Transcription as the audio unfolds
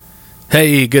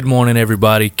Hey, good morning,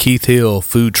 everybody. Keith Hill,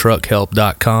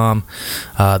 foodtruckhelp.com,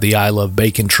 the I Love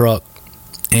Bacon Truck,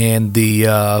 and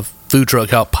the Food Truck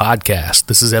Help podcast.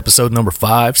 This is episode number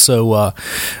 5, so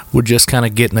we're just kind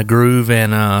of getting a groove,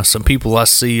 and some people I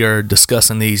see are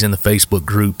discussing these in the Facebook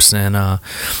groups, and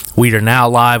we are now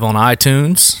live on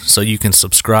iTunes, so you can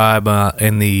subscribe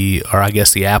in the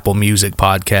Apple Music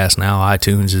podcast now.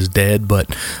 iTunes is dead,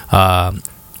 but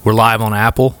we're live on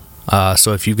Apple.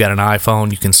 So if you've got an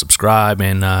iPhone, you can subscribe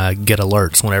and get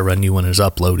alerts whenever a new one is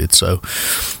uploaded. So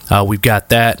we've got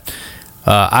that.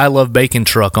 I Love Bacon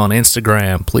Truck on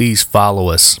Instagram. Please follow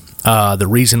us. The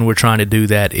reason we're trying to do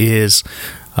that is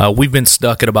we've been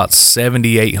stuck at about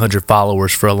 7,800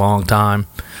 followers for a long time.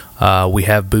 We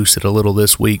have boosted a little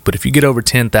this week, but if you get over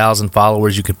 10,000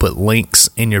 followers, you can put links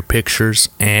in your pictures.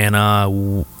 And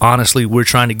honestly, we're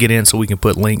trying to get in so we can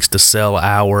put links to sell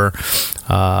our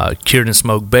cured and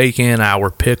smoked bacon, our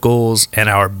pickles, and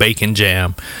our bacon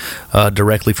jam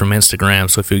directly from Instagram.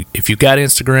 So if you've got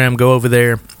Instagram, go over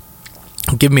there.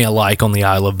 Give me a like on the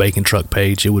I Love Bacon Truck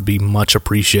page. It would be much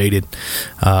appreciated.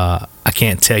 I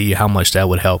can't tell you how much that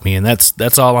would help me, and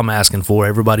that's all I'm asking for.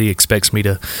 Everybody expects me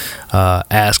to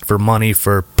ask for money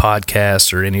for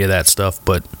podcasts or any of that stuff,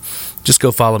 but just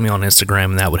go follow me on Instagram,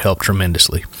 and that would help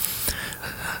tremendously.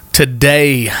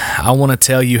 Today, I want to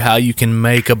tell you how you can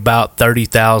make about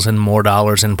 $30,000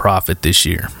 more in profit this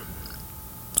year.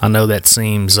 I know that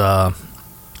seems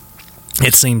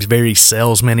it seems very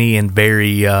salesman-y and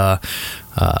very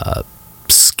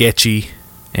sketchy,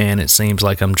 and it seems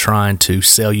like I'm trying to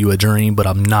sell you a dream, but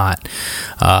I'm not,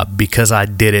 because I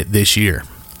did it this year,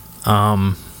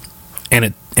 and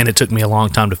it took me a long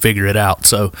time to figure it out.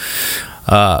 So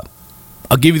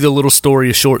I'll give you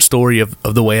a short story of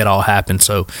the way it all happened.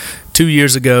 So 2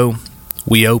 years ago,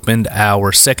 we opened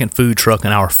our second food truck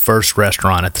and our first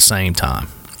restaurant at the same time,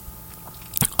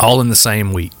 all in the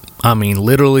same week. I mean,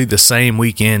 literally the same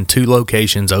weekend, 2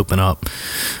 locations open up.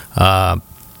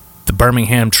 The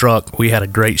Birmingham truck, we had a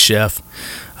great chef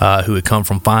who had come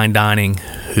from fine dining,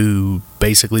 who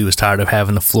basically was tired of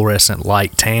having the fluorescent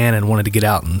light tan and wanted to get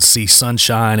out and see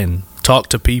sunshine and talk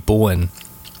to people and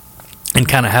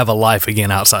kind of have a life again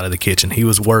outside of the kitchen. He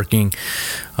was working,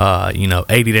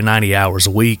 80 to 90 hours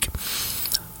a week.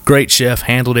 Great chef,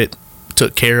 handled it,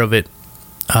 took care of it.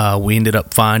 We ended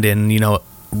up finding,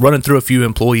 running through a few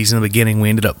employees in the beginning, we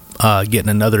ended up getting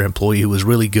another employee who was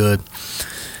really good.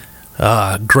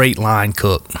 Great line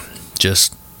cook.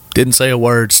 Just didn't say a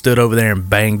word, stood over there and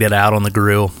banged it out on the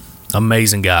grill.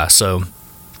 Amazing guy. So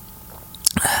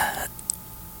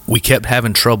we kept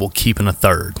having trouble keeping a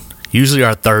third. Usually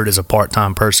our third is a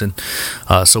part-time person.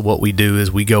 So what we do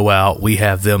is we go out, we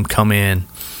have them come in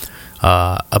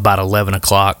about 11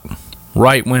 o'clock,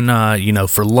 right when,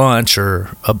 for lunch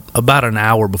or about an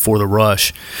hour before the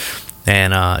rush,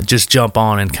 and just jump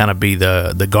on and kind of be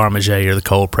the garmager or the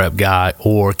cold prep guy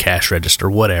or cash register,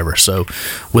 whatever. So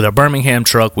with our Birmingham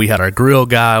truck, we had our grill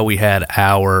guy, we had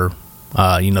our,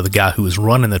 the guy who was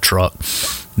running the truck,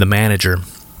 the manager,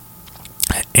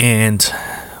 and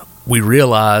we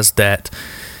realized that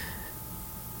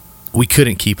we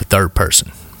couldn't keep a third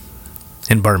person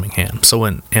in Birmingham. So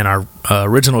in our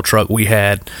original truck, we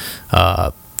had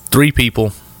 3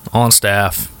 people on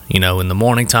staff. In the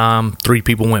morning time, 3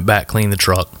 people went back, cleaned the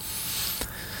truck.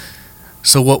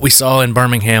 So what we saw in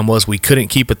Birmingham was we couldn't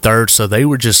keep a third, so they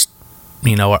were just,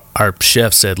 our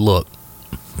chef said, look,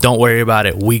 don't worry about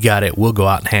it. We got it. We'll go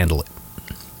out and handle it.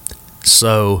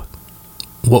 So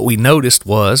what we noticed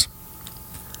was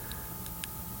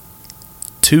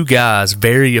 2 guys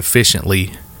very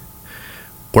efficiently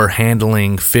were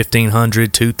handling $1,500,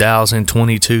 $2,000,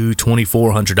 $2,200,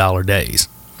 $2,400 days.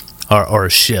 Or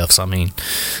shifts, I mean.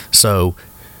 So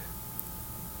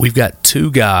we've got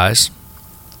 2 guys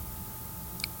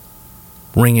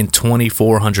ringing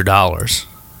 $2,400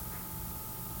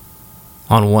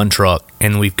 on one truck,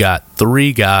 and we've got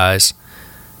 3 guys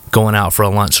going out for a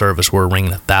lunch service. We're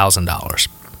ringing $1,000.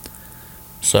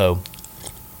 So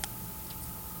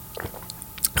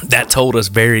that told us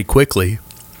very quickly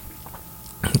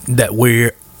that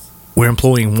we're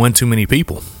employing one too many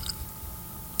people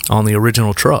on the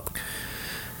original truck.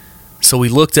 So we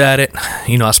looked at it.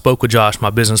 I spoke with Josh,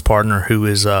 my business partner, who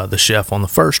is the chef on the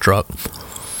first truck.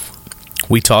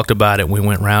 We talked about it. We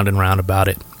went round and round about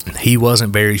it. He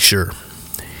wasn't very sure.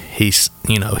 His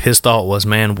thought was,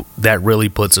 man, that really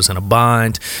puts us in a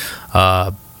bind.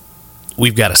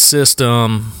 We've got a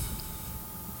system.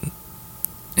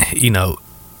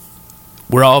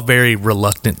 We're all very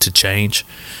reluctant to change,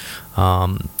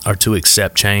 or to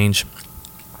accept change.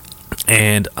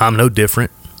 And I'm no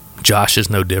different. Josh is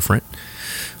no different.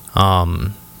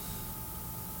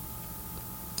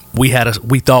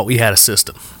 we thought we had a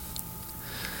system.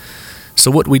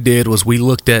 So what we did was we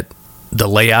looked at the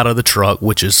layout of the truck,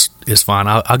 which is fine.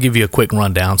 I'll give you a quick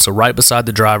rundown. So right behind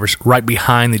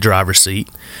the driver's seat,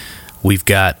 we've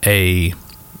got a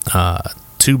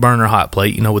 2-burner hot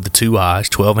plate, with the 2 eyes,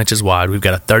 12 inches wide. We've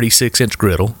got a 36-inch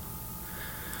griddle.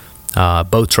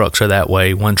 Both trucks are that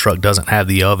way. One truck doesn't have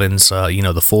the ovens,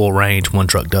 the full range. One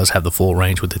truck does have the full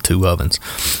range with the 2 ovens.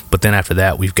 But then after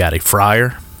that, we've got a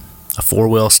fryer, a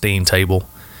 4-wheel steam table,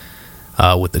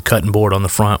 with the cutting board on the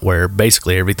front, where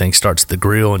basically everything starts at the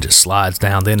grill and just slides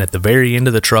down. Then at the very end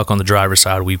of the truck on the driver's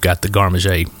side, we've got the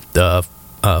Garmager, the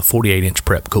 48-inch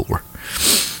prep cooler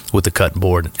with the cutting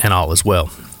board and all as well.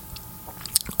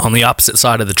 On the opposite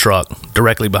side of the truck,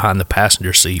 directly behind the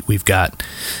passenger seat, we've got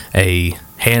a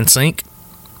hand sink,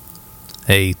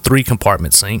 a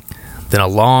 3-compartment sink, then a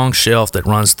long shelf that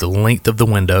runs the length of the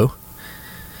window,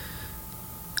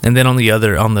 and then on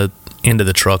the end of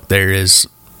the truck there is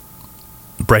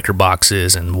breaker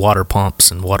boxes and water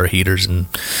pumps and water heaters and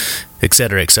et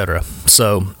cetera, et cetera.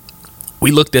 So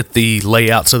we looked at the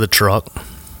layouts of the truck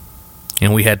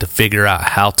and we had to figure out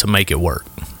how to make it work.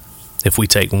 If we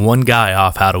take one guy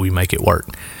off, how do we make it work?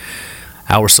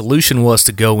 Our solution was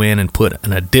to go in and put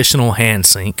an additional hand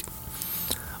sink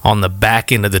on the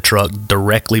back end of the truck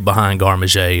directly behind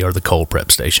Garmager or the cold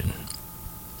prep station.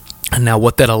 And now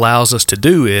what that allows us to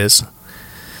do is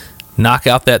knock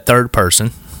out that third person,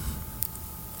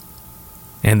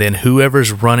 and then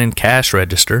whoever's running cash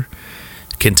register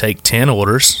can take 10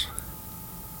 orders,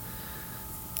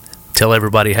 tell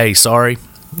everybody, hey, sorry,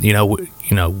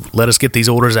 let us get these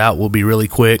orders out. We'll be really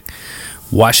quick.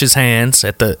 Wash his hands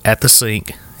at the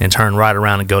sink and turn right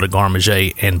around and go to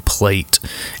Garmager and plate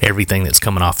everything that's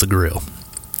coming off the grill.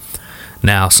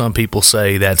 Now, some people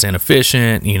say that's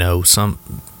inefficient.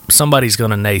 Somebody's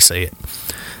going to naysay it,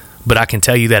 but I can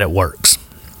tell you that it works.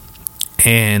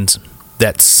 And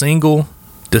that single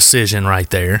decision right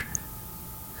there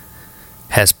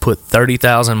has put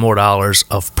 $30,000 more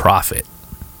of profit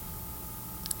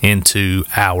into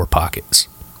our pockets.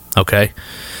 Okay,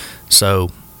 so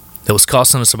it was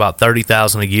costing us about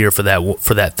 $30,000 a year for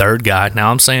that third guy.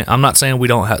 Now I'm not saying we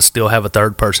don't still have a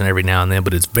third person every now and then,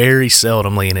 but it's very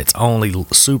seldomly, and it's only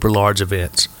super large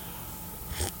events.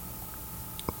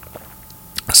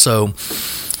 So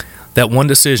that one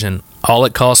decision, all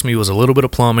it cost me was a little bit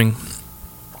of plumbing,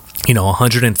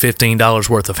 $115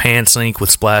 worth of hand sink with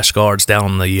splash guards down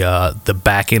on the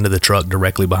back end of the truck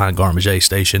directly behind Garmager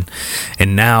station.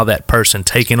 And now that person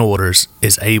taking orders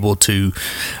is able to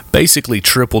basically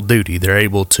triple duty. They're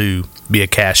able to be a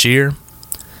cashier,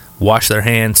 wash their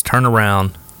hands, turn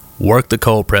around, work the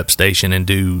cold prep station, and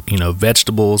do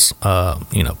vegetables,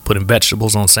 putting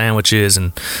vegetables on sandwiches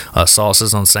and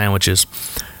sauces on sandwiches,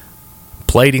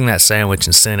 plating that sandwich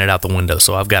and sending it out the window.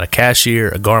 So I've got a cashier,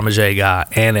 a Garmager guy,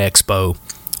 and Expo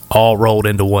all rolled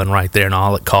into one right there, and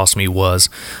all it cost me was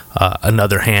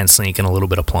another hand sink and a little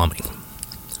bit of plumbing.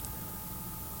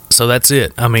 So that's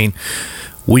it. I mean,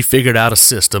 we figured out a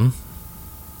system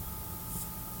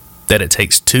that it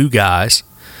takes 2 guys,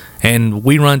 and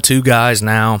we run 2 guys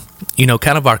now.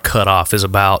 Kind of our cutoff is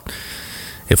about,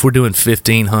 if we're doing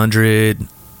 $1,500,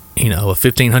 a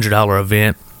 $1,500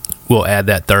 event, we'll add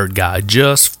that third guy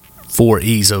just for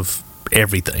ease of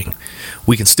everything.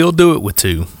 We can still do it with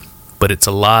 2, but it's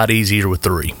a lot easier with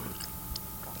 3.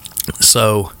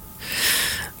 So,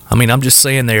 I'm just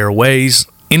saying there are ways,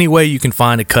 any way you can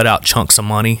find to cut out chunks of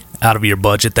money out of your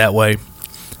budget that way.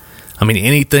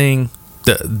 Anything,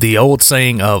 the old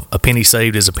saying of a penny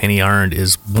saved is a penny earned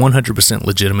is 100%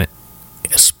 legitimate,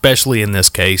 especially in this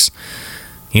case.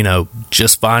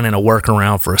 Just finding a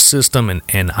workaround for a system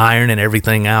and ironing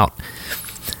everything out.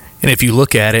 And if you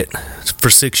look at it, for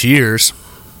 6 years,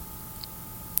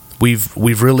 we've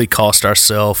really cost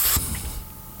ourselves,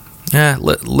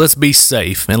 let's be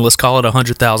safe, and let's call it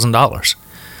 $100,000.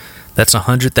 That's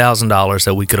 $100,000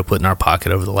 that we could have put in our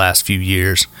pocket over the last few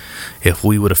years if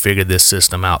we would have figured this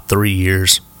system out 3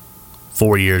 years,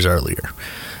 4 years earlier.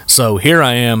 So here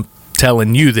I am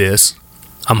telling you this.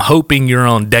 I'm hoping you're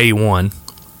on day 1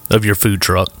 of your food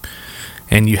truck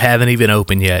and you haven't even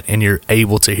opened yet, and you're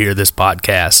able to hear this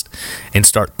podcast and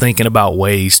start thinking about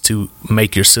ways to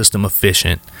make your system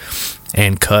efficient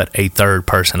and cut a third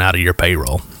person out of your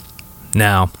payroll.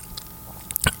 Now,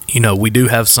 we do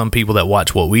have some people that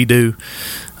watch what we do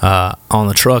on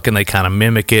the truck, and they kind of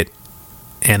mimic it,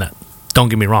 and don't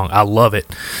get me wrong, I love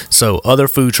it. So other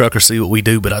food truckers see what we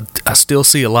do, but I still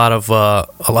see a lot of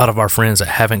our friends that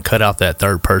haven't cut out that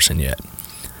third person yet.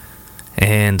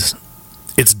 And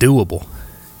it's doable.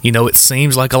 It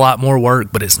seems like a lot more work,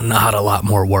 but it's not a lot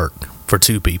more work for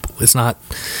 2 people. It's not.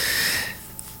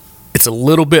 It's a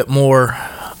little bit more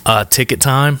ticket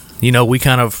time. We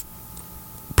kind of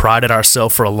prided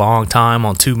ourselves for a long time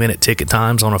on 2-minute ticket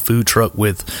times on a food truck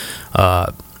with,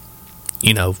 kind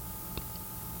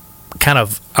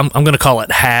of, I'm going to call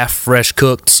it half fresh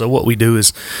cooked. So what we do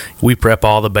is we prep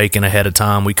all the bacon ahead of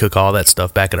time. We cook all that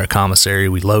stuff back at our commissary.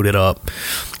 We load it up.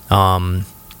 There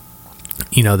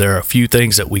are a few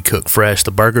things that we cook fresh.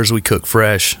 The burgers we cook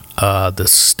fresh. The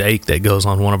steak that goes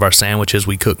on one of our sandwiches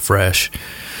we cook fresh.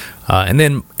 And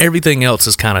then everything else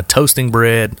is kind of toasting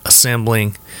bread,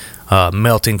 assembling,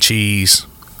 melting cheese,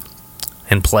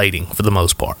 and plating for the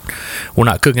most part. We're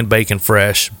not cooking bacon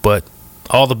fresh, but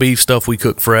all the beef stuff we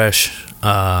cook fresh,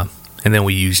 and then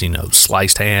we use,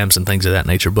 sliced hams and things of that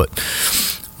nature. But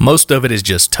most of it is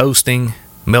just toasting,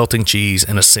 melting cheese,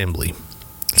 and assembly.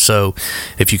 So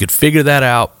if you could figure that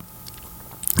out,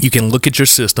 you can look at your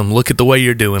system, look at the way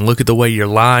you're doing, look at the way your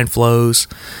line flows,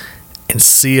 and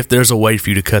see if there's a way for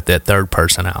you to cut that third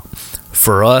person out.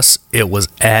 For us, it was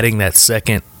adding that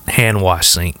second hand wash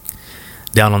sink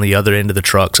down on the other end of the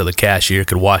truck so the cashier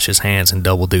could wash his hands and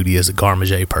double duty as a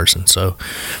garde person. So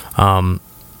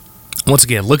once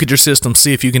again, look at your system,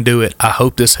 see if you can do it. I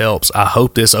hope this helps. I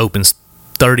hope this opens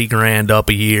 $30,000 up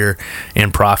a year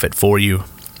in profit for you,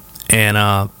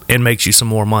 and it makes you some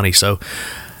more money. So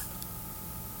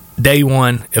day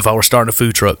one, if I were starting a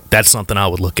food truck, that's something I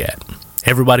would look at.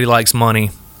 Everybody likes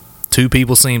money. 2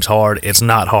 people seems hard. It's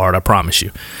not hard, I promise you.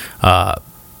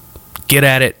 Get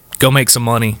at it. Go make some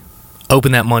money.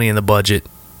 Open that money in the budget.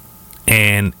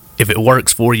 And if it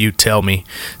works for you, tell me.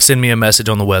 Send me a message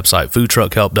on the website,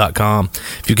 foodtruckhelp.com.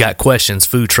 If you've got questions,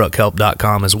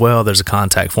 foodtruckhelp.com as well. There's a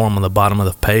contact form on the bottom of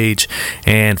the page.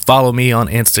 And follow me on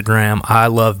Instagram. I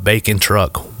love Bacon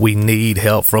Truck. We need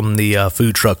help from the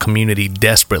food truck community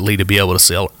desperately to be able to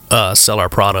sell our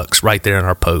products right there in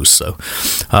our posts. So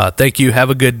thank you. Have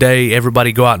a good day.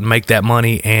 Everybody go out and make that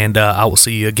money. And I will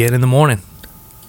see you again in the morning.